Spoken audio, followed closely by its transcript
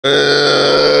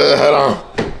Hold on.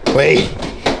 Wait,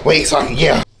 so I can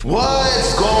yell.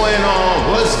 What's going on?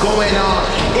 What's going on?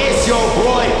 It's your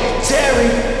boy, Terry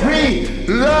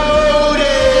Reloaded.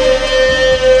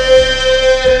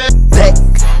 Take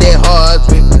their hearts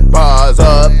with bars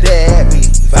up there.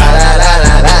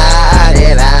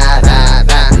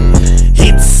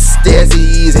 It's their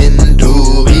season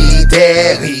to be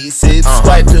there. He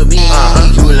subscribe to me.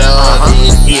 You love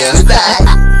it. Here's that.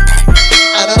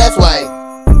 I know that's why.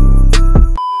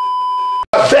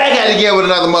 Back at it again with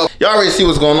another mother. Y'all already see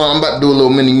what's going on. I'm about to do a little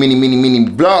mini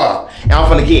vlog. And I'm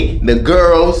gonna get the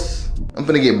girls. I'm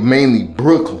gonna get mainly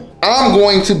Brooklyn. I'm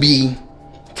going to be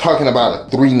talking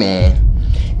about a 3-man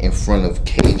in front of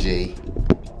KJ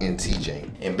and TJ.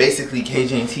 And basically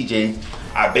KJ and TJ,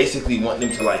 I basically want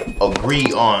them to like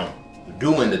agree on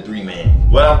doing the 3-man.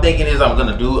 What I'm thinking is I'm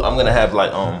gonna have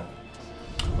like a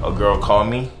girl call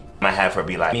me. I might have her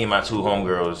be like, me and my 2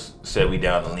 homegirls said we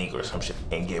down the link or some shit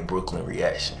and get Brooklyn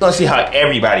reaction. Gonna see how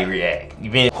everybody react.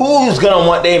 Who's gonna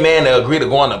want their man to agree to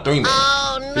go on a 3-man?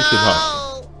 Oh no! This is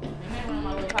hard.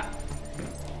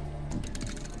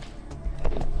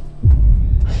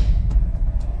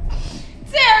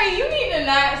 Terry, you need to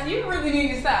not, you really need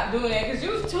to stop doing that because you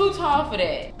was too tall for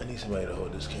that. I need somebody to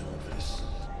hold this camera for this.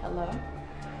 Hello?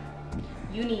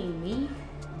 You need me?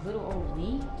 Little old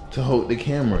me? To hold the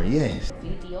camera, yes.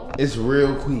 Video? It's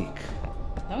real quick.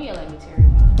 Don't yell at me, Terry.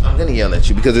 I'm gonna yell at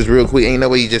you because it's real quick. Ain't no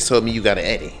way you just told me you gotta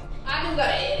edit. I do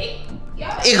gotta edit.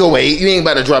 It go wait. You ain't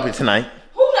about to drop it tonight.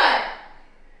 Who not?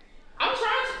 I'm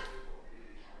trying to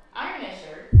iron that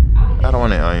shirt. I don't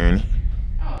want to iron.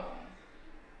 Oh.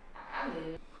 I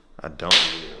live. I don't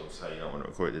live, so you don't want to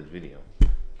record this video.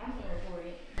 I'm gonna record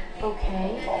it.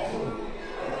 Okay.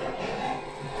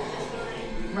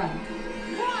 Run.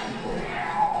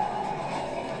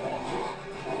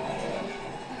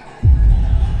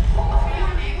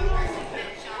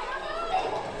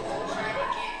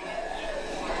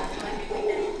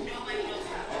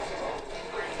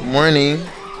 Morning.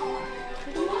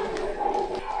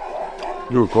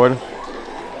 You recording?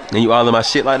 And you all in my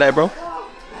shit like that, bro?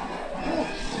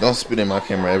 Don't spit in my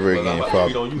camera ever again, bro.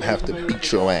 I'll have to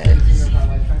beat your ass.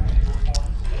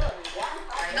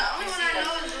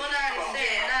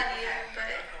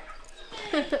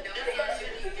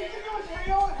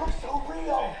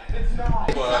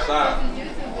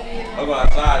 I'm going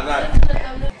outside tonight.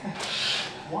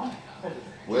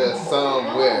 Where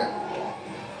somewhere.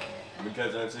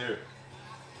 Because that's here.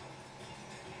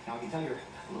 Now I can tell you're a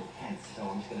little tense, so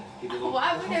I'm just gonna give you a little.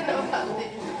 Why would I know about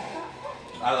this?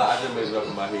 I just made it up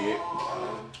in my head.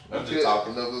 I'm just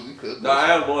talking. No, we could. No,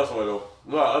 I am going somewhere though.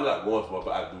 No, I'm not going somewhere,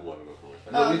 but I do want to go somewhere.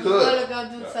 No, we You could. wanna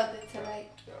go do something tonight?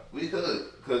 We could,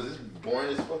 cause it's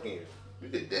boring as fucking here. We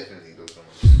could definitely go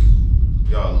somewhere.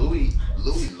 Y'all, Louis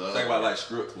loves. Think about like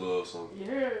strip club or something.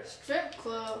 Yeah, strip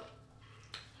club.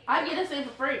 I get this in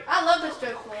for free. I love the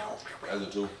strip club. That's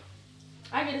it too.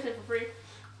 I get this in for free.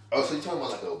 Oh, so you talking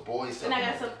about like a boys? And I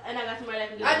got somebody that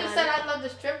can get. I just said I love the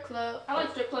strip club. I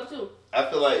like strip club too. I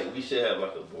feel like we should have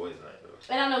like a boys night though.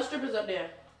 And I know strippers up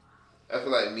there. I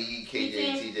feel like me, KJ,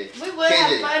 and TJ. We would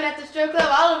have fun at the strip club.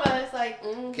 All of us, like.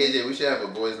 KJ, we should have a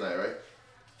boys night, right?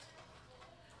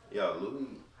 Yo, Louis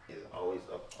is always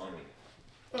up on me.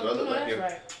 Do I look like your?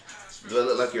 Right. Do I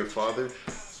look like your father?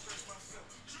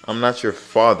 I'm not your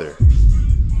father.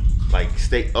 Like,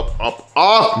 stay up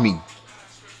off me,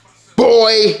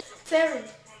 boy. Terry,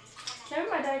 carry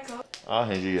my Diet Coke. I'll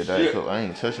hand you your Diet Coke. I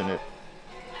ain't touching it.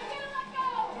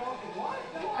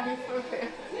 Are you for real?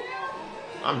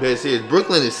 I'm dead serious.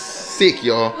 Brooklyn is sick,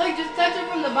 y'all. Look, just touch it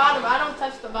from the bottom. I don't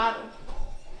touch the bottom.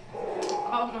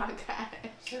 Oh my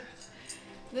gosh.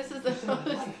 This is the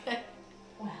most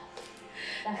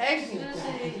extra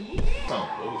shit.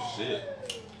 Oh shit.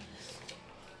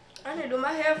 I need to do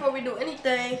my hair before we do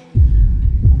anything.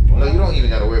 No, you don't even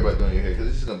gotta worry about doing your hair because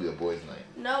this is gonna be a boys' night.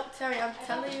 No, Terry, I'm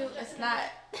telling you, it's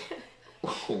not.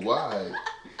 Why?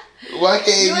 Why can't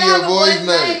it be a boys'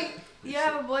 night? You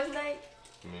have a boys' night?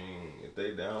 I mean, if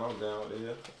they down, I'm down with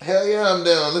it. Hell yeah, I'm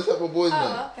down. Let's have a boys'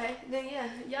 night. Oh, okay. Then yeah,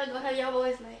 y'all go have your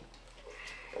boys' night.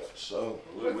 So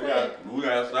we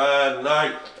outside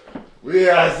tonight. We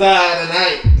outside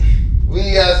tonight.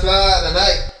 We outside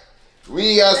tonight.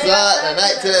 We outside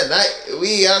tonight.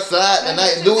 We outside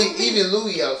tonight.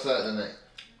 Louis outside tonight.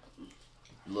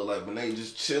 Look like Benet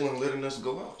just chilling, letting us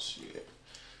go out. Shit.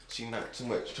 She not too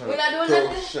much trying We're not to doing throw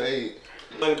nothing? shade.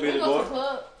 We go to the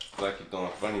club. Like you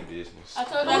throwing funny business. I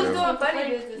told you I was I doing funny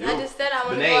business. I just said I want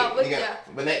to Benet, go out with you y'all.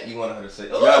 got, Benet, you want her to say,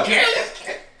 Yeah. oh,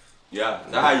 Yeah,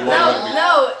 that's how you want her to be.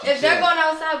 No, She if they're chilling. going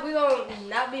outside, we gonna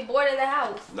not be bored in the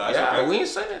house. Nah, it's Yeah. okay. We ain't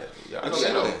say that. I We know.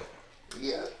 chilling.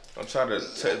 Yeah. I'm trying to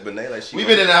text Benet like she. We've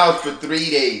been in the house for 3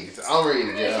 days. I'm ready to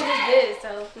She get out. just did,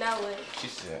 so now what? She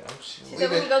said, I'm She chilling. said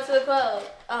we can go to the club.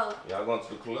 Oh. Y'all going to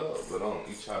the club, but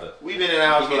you try to. We've been in the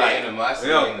house for like. animosity.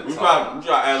 Yeah, we try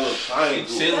to add a little time. She to it.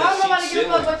 chilling. Y'all nobody She give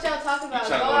a fuck chilling. what y'all talking about.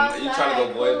 Go You outside. trying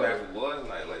to go boys cool. night for boys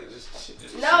night, like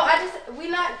just No, we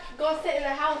not gonna sit in the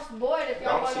house bored if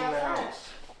y'all Don't going sit in the outside. house.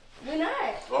 We not.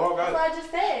 Oh, That's God. what I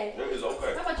just said. It is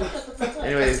okay. How about you shut the fuck up?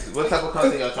 Anyways, what type of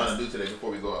content y'all trying to do today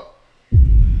before we go out?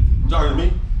 You talking to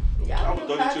me? Y'all I'm do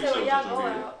gonna content throw when these y'all chips go over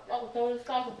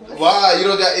out. Why? You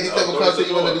don't got any type of Oh, content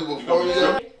you want to do you before we gonna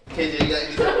go? be KJ, you got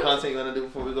any type of content you want to do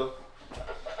before we go?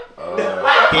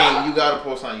 King, you gotta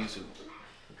post on YouTube.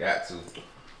 got to.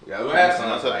 Yeah, No we have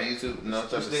type some of YouTube. No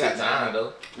type We of still got sit time down.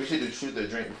 though. We should do truth or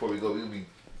drink before we go. We'll be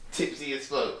tipsy as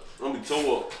fuck. I'm gonna be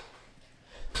toe up.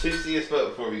 Tipsy as fuck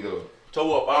before we go.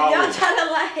 Toe up Y'all always. trying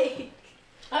to like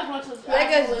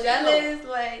make us jealous,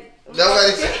 like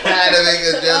Nobody's trying to make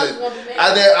us jealous.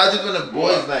 I just want a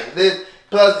boys' night. This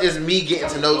plus it's me getting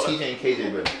to know TJ and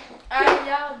KJ better. alright,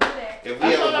 y'all do that. If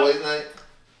we have a boys' night,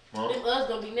 It's us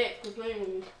gonna be next to playing with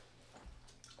me.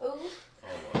 Ooh. oh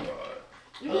my god.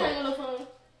 You can have a little fun.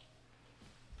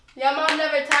 Your mom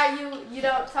never taught you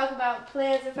don't talk about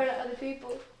plans in front of other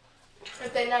people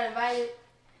if they're not invited.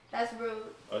 That's rude.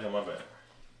 Okay, my bad.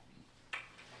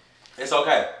 It's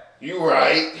okay. You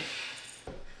right.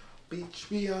 Bitch,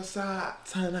 we outside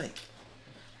tonight.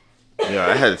 Yeah,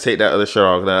 I had to take that other shirt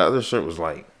off. That other shirt was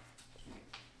like,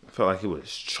 I felt like it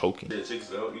was choking. Yeah, check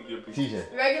this out. You get a piece.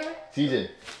 TJ. Regular? TJ.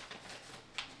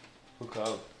 Who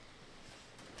called?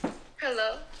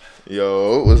 Hello.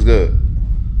 Yo, what's good?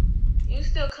 You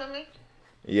still coming?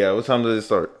 Yeah, what time does it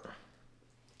start?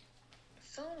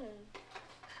 Soon.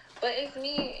 But it's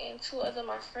me and 2 other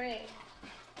my friends.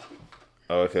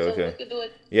 Oh, okay, So okay. we could do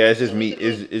it. Yeah, it's just so me. we could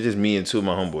do It's just me and 2 of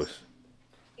my homeboys.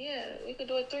 Yeah, we could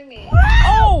do it 3 men.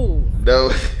 No,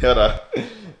 hold on.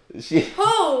 She.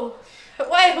 Who?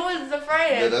 Wait, who is the Yeah,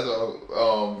 friend? that's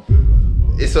all.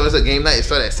 It's a game night. It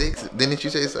started at 6. Didn't you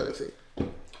say it started at 6?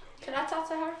 Can I talk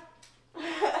to her?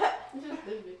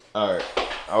 All right,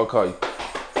 I'll call you.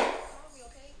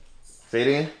 Say it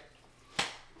again.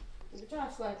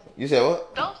 You said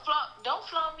what? Don't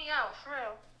flaunt me out, for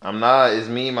real. I'm not. It's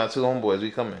me and my 2 homeboys. We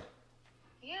coming.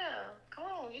 Yeah, come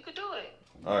on, you could do it.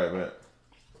 All right, man. Alright.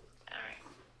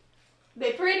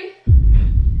 They pretty?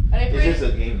 Are they It's pretty? just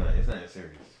a game night. It's not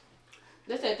serious.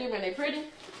 They said 3 men. They pretty?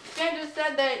 Jen just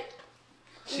said that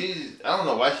I don't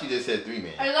know why she just said 3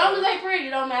 men. As long as they pretty,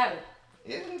 it don't matter.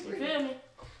 Yeah, they You pretty. feel me?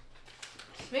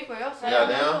 speak for yourself. Yeah,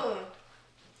 down.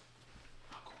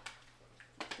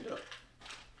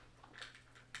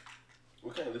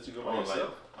 We can't let you go I by don't like.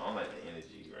 yourself. I don't like the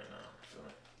energy right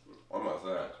now. I'm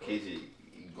outside. KJ,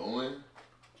 you going?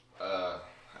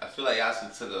 I feel like y'all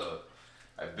should took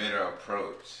a better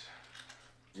approach.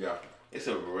 Yeah. It's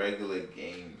a regular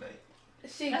game night.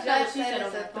 She That's just what she said said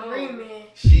it's a on the 3 phone. men.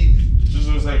 Just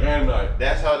as like game night.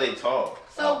 That's how they talk.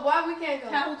 So why we can't go?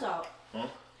 How who talk? Huh?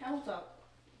 How who talk?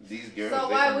 These girls. So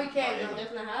they why from we can't go? Miami.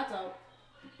 That's not how I talk.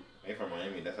 They from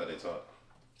Miami. That's how they talk.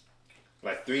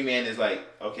 Like 3 men is like,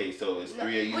 okay, so it's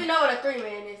 3 of you. We know what a 3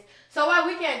 man is. So why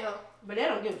we can't go? But they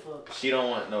don't give a fuck. She don't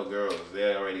want no girls.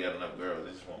 They already got enough girls.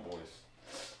 They just want boys.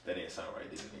 That didn't sound right,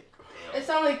 didn't it? Damn. It's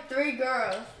only 3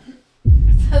 girls.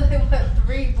 So they want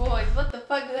 3 boys. What the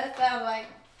fuck does that sound like?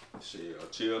 Shit, a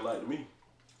chill night to me.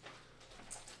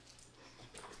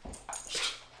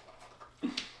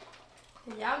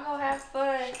 Y'all go have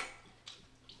fun.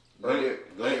 Go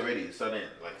get ready. It's starting in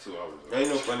like 2 hours. Ain't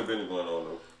no funny business going on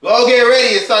though. Go get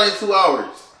ready. It's starting in 2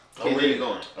 hours. I'm KJ, ready. you're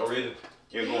going. I'm ready.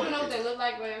 You're You going. even know what KJ. they look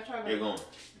like when they're trying You're to. going.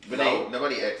 But No. ain't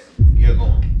nobody asked. You're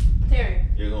going. Terry,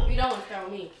 You're you going. don't want to start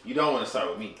with me. You don't want to start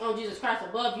with me. Oh, Jesus Christ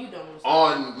above, you don't want to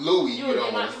start. On Louis, you You don't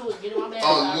in my want to. shoes, get in my bag.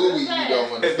 On Louis, you don't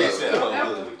want to They said, start.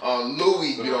 oh, good. On Louis,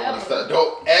 you don't want ever. to start.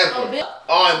 Don't ever. Oh, Bill.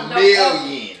 On No,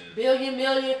 million. Billion.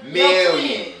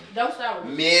 Million. Don't start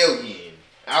with me. Million.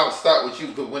 I'll start with you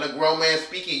because when a grown man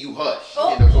speaking, you hush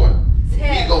Oh. in the corner. We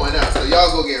Terry. going out, so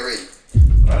y'all go get ready.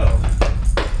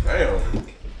 Damn.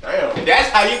 That's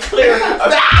how you clear it.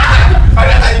 That's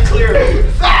how you clear it.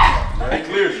 He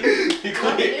cleared you. He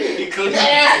cleared. He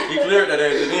cleared that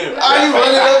ass in. Are you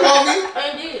running up on me? I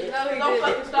did. No, he Don't didn't.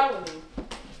 fucking start with me.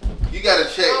 You gotta I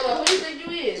don't check. know who you think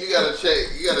you is. You gotta check.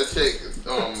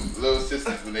 Little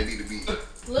sisters when they need to be.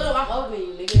 Little, I'm older than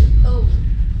you, nigga. Oh.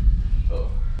 Oh,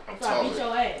 I'm So I beat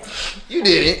taller. your ass. You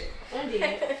did it. I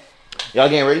did. Y'all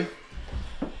getting ready?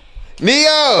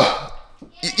 Neo,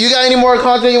 you got any more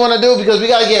content you want to do? Because we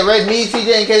gotta get ready. Me,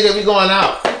 TJ, and KJ, we going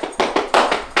out.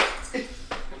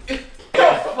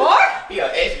 He on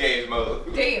X Games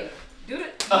mode. Damn. Do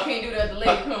it. You can't do that. The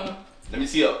lady come. Let me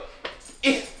see up.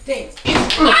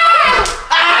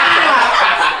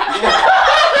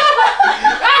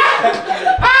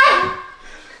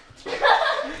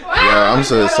 Yeah, I'm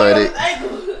so excited.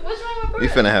 What's wrong with We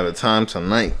finna have a time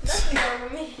tonight.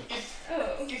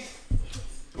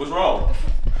 What's wrong?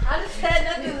 I just said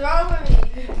nothing's wrong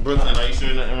with me. Brooklyn, are you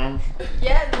sure nothing wrong?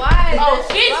 Yes, why? Oh,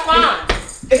 she's fine.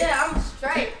 Yeah, I'm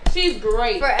straight. She's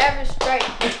great. Forever straight.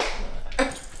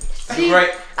 You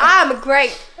right? I'm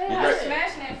great. Hey, I'm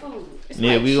smashing that food. It's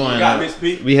Yeah, like we going got out. Miss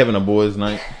P? We having a boys'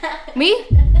 night. Me?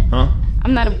 Huh?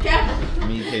 I'm not a Me, KJ,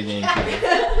 and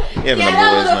KJ. We having a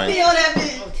boys' night. on that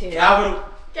bitch. Capital.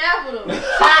 Capital.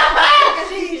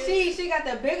 she got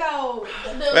the big old.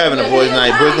 We're having a boys'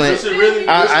 night. Brooklyn. Does she really?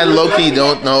 I low-key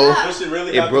don't know Does she really?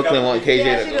 if have Brooklyn capital? want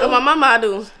KJ to go. My mama I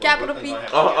do. Capital P.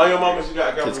 Oh, your mama, she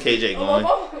got capital. Cause KJ going.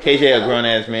 KJ a grown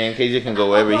ass man. KJ can go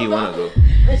wherever he wanna go.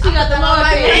 And she got the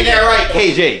lowercase. Ain't that right,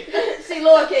 KJ? She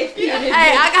lowercase.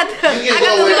 Hey, I got the. You can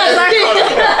go wherever.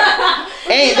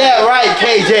 Ain't that right,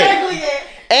 KJ?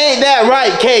 Ain't that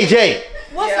right, KJ?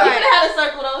 What's I right? had a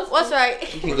circle though. What's right?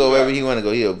 He can go wherever he wanna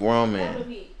go. He a grown man.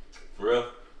 For real?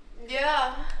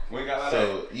 Yeah. We ain't got like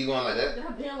So you going like that?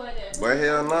 I've been like that. Boy,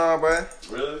 hell nah, boy. that.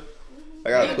 Really? I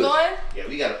gotta You put. going? Yeah,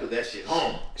 we gotta put that shit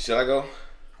home. Should I go?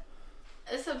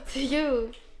 It's up to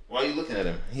you. Why are you looking at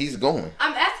him? He's going.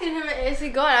 I'm asking him, is he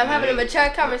going? I'm having a mature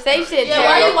conversation.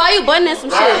 Yeah, why you butting in some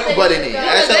Why are shit? you butting in?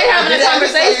 Because they having a Didn't I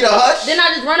just tell you conversation. to hush? Didn't I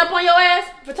just run up on your ass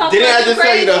for talking Didn't like I just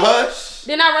tell you to hush?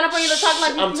 Didn't I run up on you to talk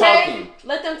like you I'm behave? talking.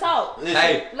 Let them talk.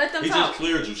 Hey, Let them he talk. just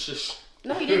cleared you. Shush.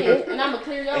 No, he didn't. And I'm gonna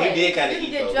clear your ass. kind You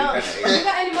get drunk. You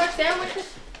got any more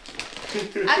sandwiches? I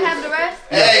can have the rest.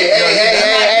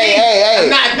 Hey.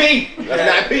 Not P. That's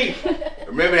not P.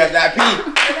 Remember, that's not P.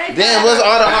 Then what's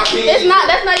all the It's not.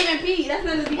 That's not even Pete. That's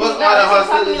not even. What's all the That's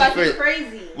talking to me like hostility he's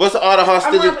crazy. what's all the I'm running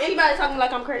hostility? up anybody talking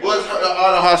like I'm crazy. What's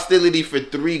all the hostility for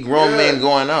three grown men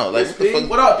going out? Like what the P. fuck?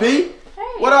 What up, P? Hey.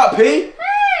 What up, P?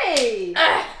 Hey.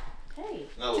 Hey.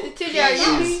 No, TJ,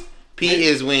 are you? P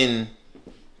is when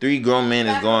three grown men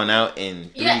is going out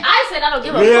and three, Yeah, I said I don't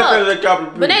give We a ain't finna fuck, the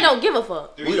capital P. but they don't give a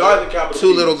fuck. We are the capital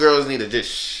two P. little girls need to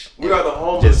just shh. We are the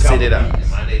home Just of sit it out. capital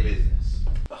Ps. Mind their business.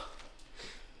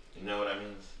 You know what I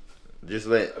mean? Just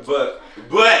let. But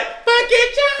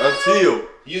Until until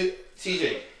you,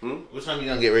 TJ. Hmm? What time you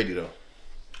gonna get ready though?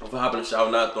 I'm gonna hop in the shower,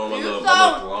 not throwing my You little so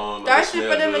cologne. thirsty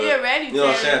for them to get ready. You know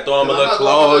what I'm Sam. saying? Throw on my I'm little not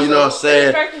going clothes, you know what I'm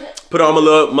myself. saying? Put on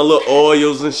my little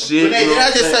oils and shit. Renee, you know did I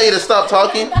what just I'm tell you to stop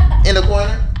talking in the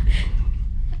corner?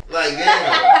 Like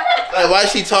damn. Like why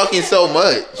is she talking so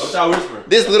much? I'm trying to whisper.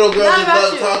 This little girl Not just about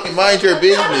loves you. talking. Mind your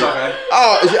business. It's okay.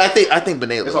 Oh, I think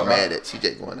Benet It's was okay. mad at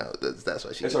TJ going out. That's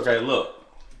why she. It's okay. Look,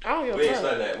 I don't give we a ain't fuck.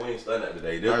 studying that. We ain't studying that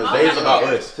today. Alright, Today's about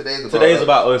us. Today's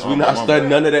about us. We Oh, not my studying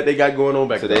mama. none of that they got going on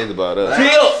back there. Today's about us. Chill. You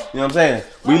know what I'm saying?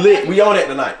 We lit. We on it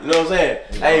tonight. You know what I'm saying?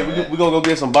 Hey, we gonna go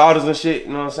get some bottles and shit.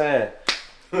 You know what I'm saying?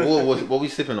 What we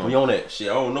sipping on? We on that shit.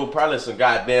 I don't know. Probably some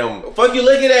goddamn. Fuck you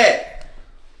looking at?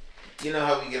 You know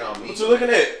how we get on me. What you looking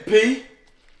at? P?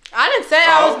 I didn't say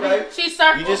I was. Okay. She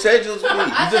circled. You just said you was P.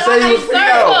 I You just said say I you got was P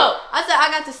though. I said I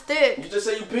got the stick. You just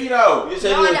say you P though. You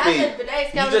said No, you was I P. said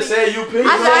Benet's You just said you P. I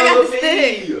said I got the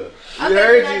stick. We I said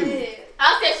heard I you. did. I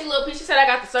said she little piece. She said I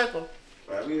got the circle.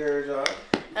 Right, we heard y'all.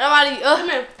 Nobody. Come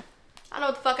here. I know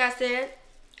what the fuck I said.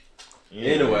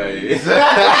 Anyway.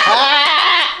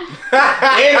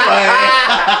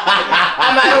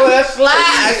 I'm out of here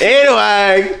slide.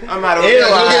 Anyway. I'm out of Go here.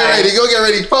 get ready. Go get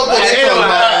ready. Fuck what they talking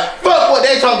about. Fuck what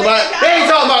they talking about. They ain't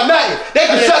talking about nothing. They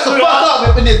can shut the fuck up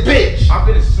up in this bitch. I'm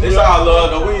finna shoot It's up. all love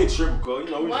though. We ain't tripping, cuz.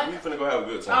 You know, we What? finna go have a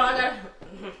good Oh, I time. got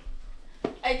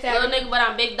Hey, little Tabby. nigga, but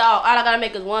I'm big dog. All I gotta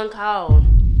make is one call.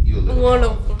 You a little. One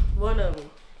of them. One of them.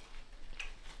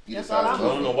 You That's decide all I to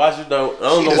don't lose. know why she don't. I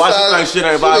don't She know why she decided- think shit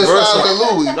ain't she about decided verse. to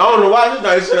lose. I don't know why she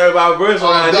think shit ain't about verse. Oh,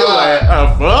 around here. God.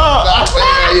 Like, fuck.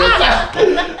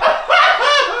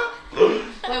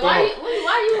 Wait,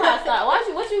 why you outside?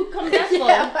 What you come back for?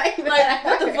 Like,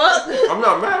 what the fuck? I'm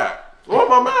not mad. What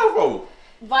am I mad for?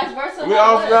 Vice versa. We about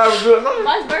all what? finna have a good night.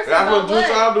 Vice versa. That's about what do what?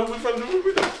 y'all do. We finna do what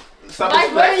we do. Stop Vice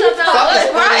explaining versa. about what?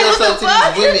 explaining yourself to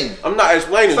these women. I'm not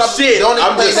explaining Stop, shit. Don't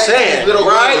I'm explain just nothing to saying, these little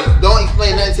right? girls. Don't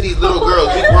explain nothing to these little girls.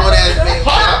 You grown ass men.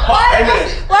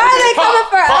 Why are they coming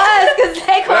for us? Cause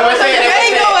they going what's that?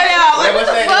 they going out. Wait, What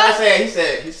what's the that? fuck?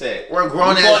 He said. We're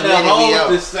grown We ass want the men and we hoes out.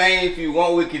 the same. If you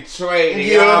want, we can trade. And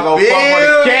You y'all gonna fuck for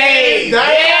feel the cage.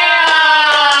 Damn.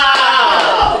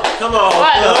 Come on,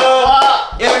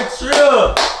 What? yeah, it's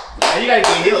true. Now you gotta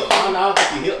get healed. I don't know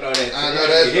if you healed on that. I know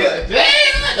that's Get healed.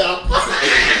 Damn, what the fuck?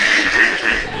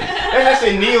 Let's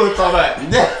say Neil was talking about.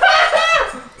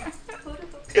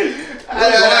 I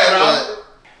know that,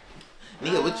 but-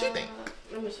 Nigga, what you think?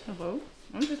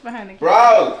 I'm just behind the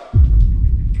Bro.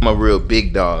 I'm a real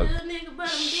big dog.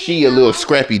 She a little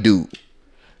scrappy dude.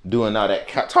 Doing all that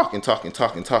talking.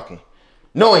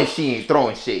 Knowing she ain't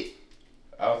throwing shit.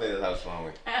 I don't think that's how strong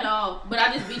with. At all. But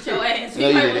I just beat your ass. No,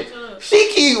 you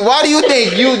didn't. Why do you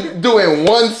think you doing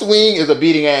one swing is a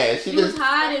beating ass? She just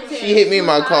hiding. she hit me in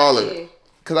my collar.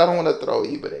 Cause I don't want to throw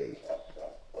you, but hey.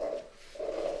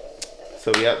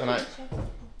 So we out tonight?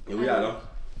 Yeah, we out though.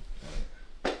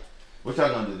 What y'all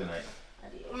gonna do tonight?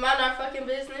 Mind our fucking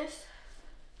business.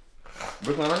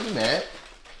 Brooklyn, are you mad?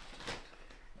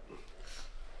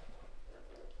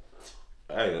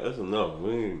 Hey, that's enough.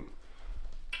 We ain't,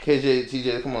 KJ,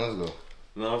 TJ, come on, let's go.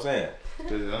 you know what I'm saying?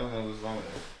 Cause I don't know what's wrong with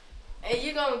that. And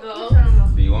you gonna go?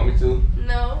 Do you want me to?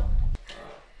 No.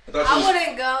 I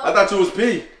wouldn't go. I thought you was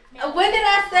P. When did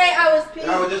I say I was P?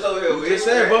 I was just over here. We just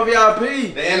said both of y'all P.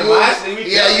 The animosity.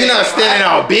 We Yeah, you're not standing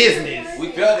on business. We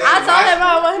felt that. I told him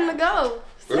I want him to go.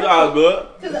 It's all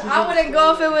good. Cause I wouldn't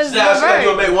go if it was She said she gonna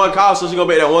reversed. make one call, so she gonna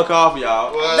make that one call for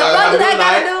y'all. The fuck does that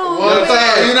gotta do Well, I'm with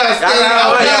saying, you're not standing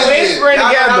on business. Whispering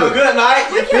together. Have a good night.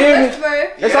 We can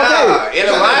whisper. It's okay.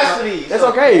 Animosity. It's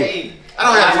okay. I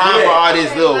don't have time for all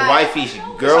this little wifey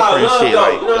girlfriend It's all love, shit.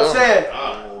 though. Like, You know what I'm saying?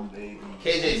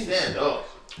 KJ, stand up.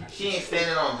 She ain't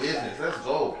standing on business. Let's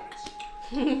go.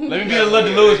 Let me be a little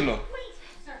delusional.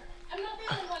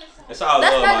 It's all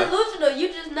That's love, not man. delusional. You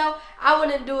just know I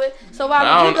wouldn't do it. So why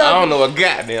I would you don't go? know a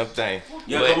goddamn thing.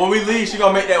 Yeah, but when we leave, she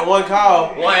gonna make that one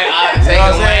call. Take a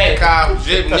one call,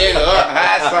 drip nigga up,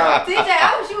 high side. TJ,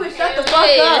 I wish you would shut the fuck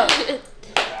up.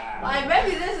 Like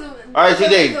maybe this is. All right,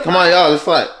 TJ, come on, y'all. Let's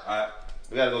fight. Alright.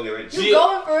 We gotta go get ready. You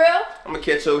going for real? I'm gonna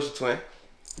catch up with your twin.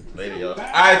 Later, y'all.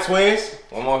 Alright, twins.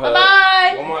 One more hug.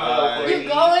 Bye. One more hug. You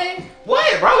going?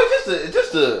 What, bro? It's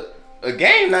just a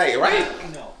game night, right?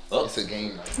 It's a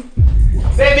game night.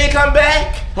 Baby, come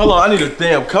back. Hold on, I need a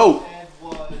damn coat.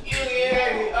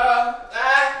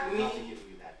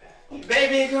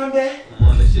 Baby, come back. Come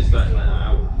on, let's just start like an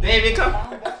hour. Baby, come.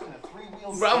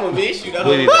 Bro, I'm gonna miss you though.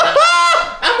 Wait,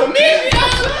 I'm gonna miss you.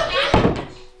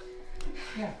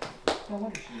 No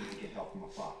wonder she needed to get help from a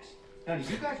fox. Now,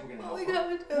 you guys were gonna help We her. got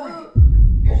to do.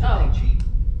 Here's the thing, Chief.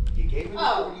 You gave her the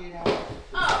 48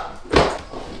 hours.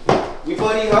 We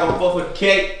fuck these hoes, fuck with the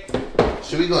cake.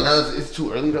 Should we go now? It's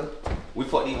too early though. We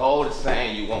fuck these hoes the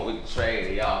same. You want we can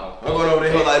trade y'all. I'm going over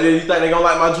there like this. You think they gonna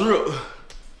like my drip?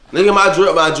 Look at my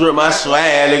drip, my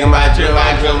swag. Look at my drip,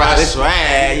 my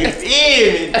swag. You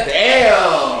feel me? Damn.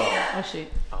 Oh shit.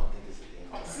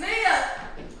 Nia.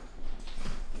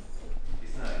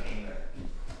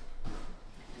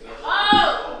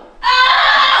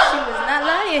 She was not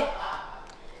lying.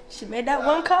 She made that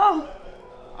one call.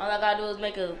 All I gotta do is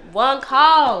make a one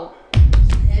call.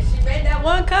 And she made that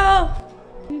one call.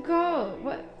 You go.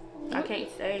 What? I can't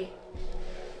say.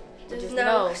 Just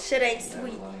know. know shit ain't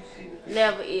sweet.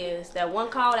 Never is. That one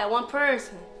call, that one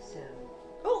person.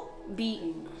 Oh. Beat.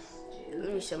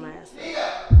 Let me show my ass.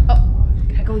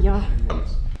 Gotta go, y'all.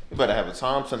 We better have a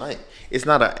time tonight. It's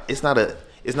not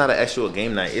an actual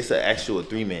game night. It's an actual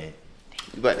 3-man.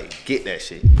 You better get that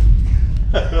shit.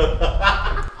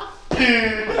 Why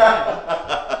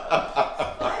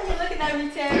are you looking at me,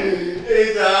 Terry?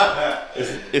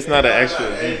 It's not an actual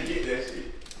game.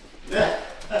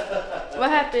 What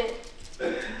happened?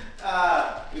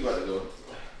 We about to go.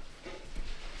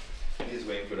 We just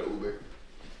waiting for the Uber.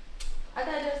 I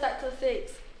thought it didn't start till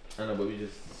 6. I know, but we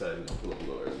just decided we're gonna pull up a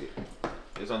little earlier.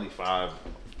 It's only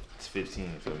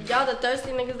 5:15. So Y'all the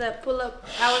thirsty niggas that pull up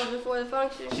hours before the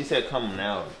function? she said come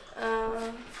now.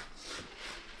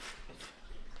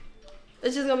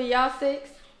 It's just gonna be y'all 6?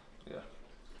 Yeah.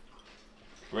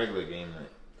 Regular game night.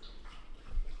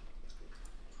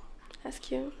 That's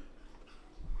cute.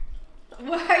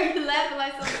 Why are you laughing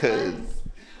like so funny?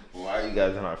 Why are you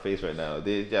guys in our face right now?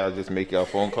 Did y'all just make y'all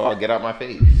phone call? Get out my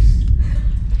face.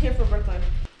 Here for Brooklyn.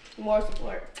 More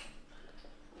support.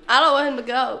 I don't want him to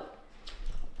go.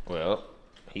 Well,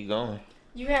 he going.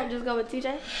 You can't just go with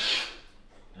TJ?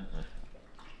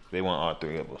 They want all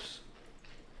 3 of us.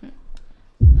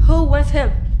 Who wants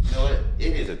him? You know what?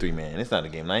 It is a 3-man. It's not a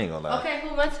game. I ain't gonna lie. Okay,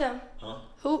 who wants him? Huh?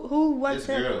 Who wants It's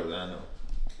him? girls, I know.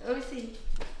 Let me see.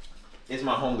 It's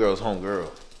my homegirl's homegirl.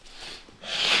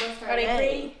 Are they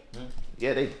pretty?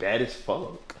 Yeah, they bad as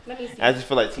fuck. Let me see. I just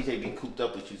feel like TJ be cooped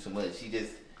up with you too much. TJ?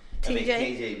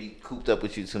 KJ be cooped up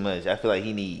with you too much. I feel like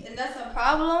he need. And that's a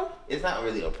problem? It's not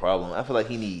really a problem. I feel like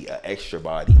he need an extra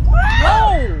body.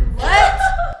 What?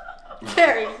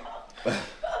 Terry.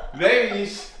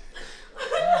 Ladies,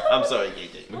 I'm sorry,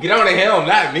 KJ. get on the helm,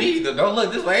 not me. Don't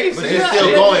look this way. But you're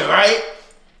still going, right?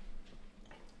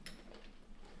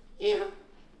 Yeah.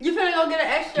 You finna go get an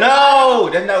extra No,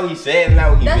 body? that's not what he said. That's not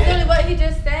what he That's meant. really what he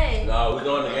just said. No, we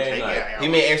going to game night. He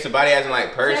meant extra body as in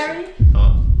like person. Terry,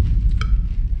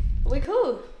 we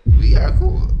cool. We are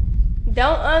cool.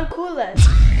 Don't uncool us.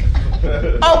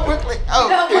 Oh, Brooklyn. Oh,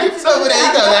 No, what's so there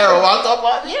you go. There, walk up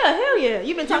on me. Yeah, hell yeah.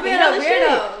 You been You talking being a hella shit.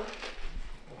 weirdo.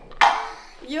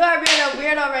 You are being a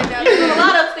weirdo right now. You doing a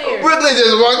lot upstairs. Brooklyn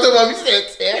just walked up on me and said,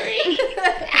 Terry.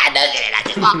 I know that. I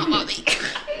just walked up on me.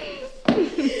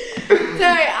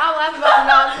 Terry, I was about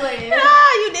not playing.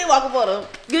 Ah, you did walk up on him.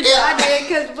 Good job. I did,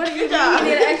 because what do you mean you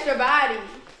need an extra body?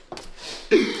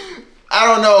 I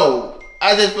don't know.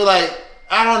 I just feel like,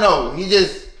 I don't know. He need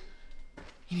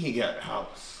to get out of the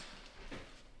house.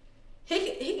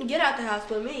 He can get out the house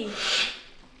with me.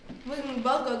 We can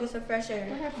both go get some fresh air.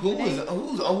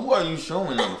 Who are you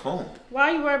showing on the phone? Why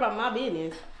are you worried about my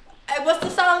business? Hey, what's the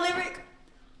song lyric?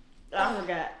 I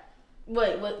forgot.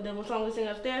 Wait, what? The song we sing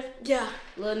upstairs? Yeah.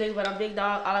 Little nigga, but I'm big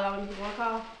dog. All I got is one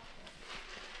call.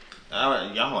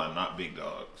 Y'all are not big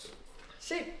dogs.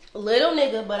 Shit. Little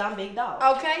nigga, but I'm big dog.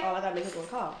 Okay. All I got is one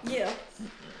call. Yeah.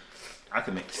 I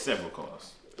can make several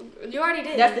calls. You already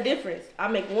did. That's the difference. I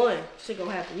make one. Shit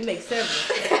gonna happen. You make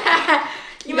several.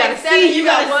 You gotta make seven, see, you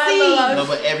got one see. little. No,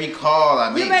 but every call I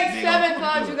make. You make they 7 gonna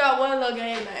calls, do you it. got one little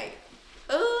game night.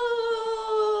 Ooh.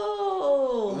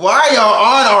 Why are y'all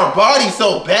on our body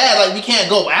so bad? Like we can't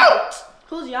go out.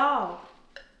 Who's y'all?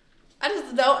 I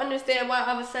just don't understand why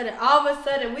all of a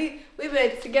sudden, we've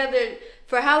been together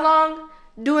for how long?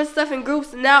 Doing stuff in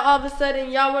groups, and now all of a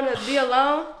sudden y'all wanna be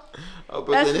alone? Oh,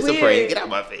 Brooklyn, That's it's weird. a prank. Get out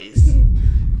my face.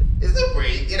 It's a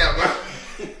prank. Get out my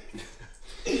face.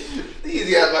 Please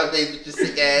get out my face with your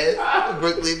sick ass.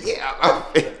 Brooklyn, get out my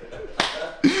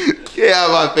face. Get out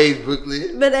my face,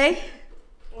 Brooklyn. But hey,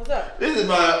 What's up? This is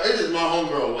my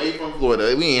homegirl away from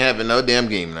Florida. We ain't having no damn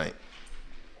game night.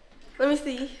 let me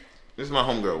see. This is my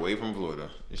homegirl away from Florida.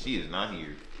 And she is not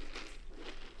here.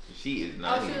 She is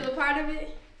not Oh, she here. was a part of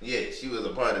it? Yeah, she was a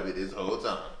part of it this whole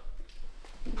time.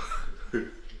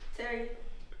 Terry,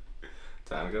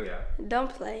 Time to go, y'all. don't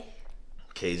play.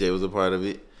 KJ was a part of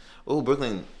it. Oh,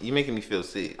 Brooklyn, you making me feel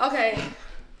sick. Okay.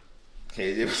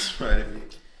 KJ was a part of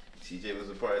it. CJ was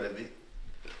a part of it.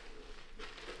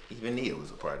 Even Nia was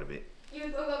a part of it. You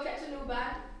was gonna go catch a new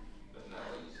body?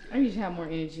 I need to have more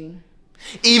energy.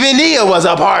 Even Nia was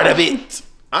a part of it.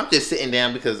 I'm just sitting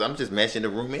down because I'm just matching the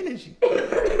room energy.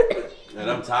 And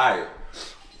I'm tired.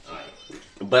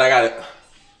 But I got it.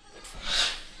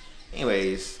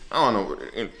 Anyways, I don't know where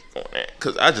they're going at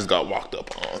because I just got walked up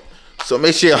on. So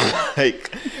make sure y'all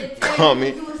like,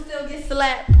 comment. You will still get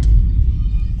slapped.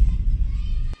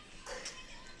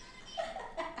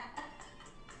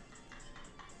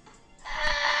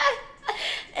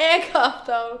 And cuffed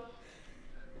though.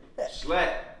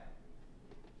 Slap.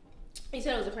 You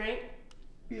said it was a prank?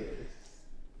 Yes.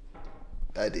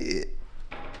 I did.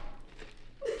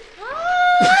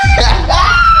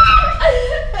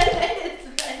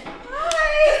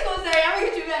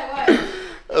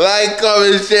 Like,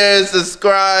 comment, share,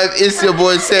 subscribe. It's your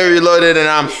boy Terry Loaded, and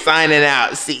I'm signing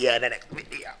out. See ya in the next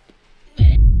video.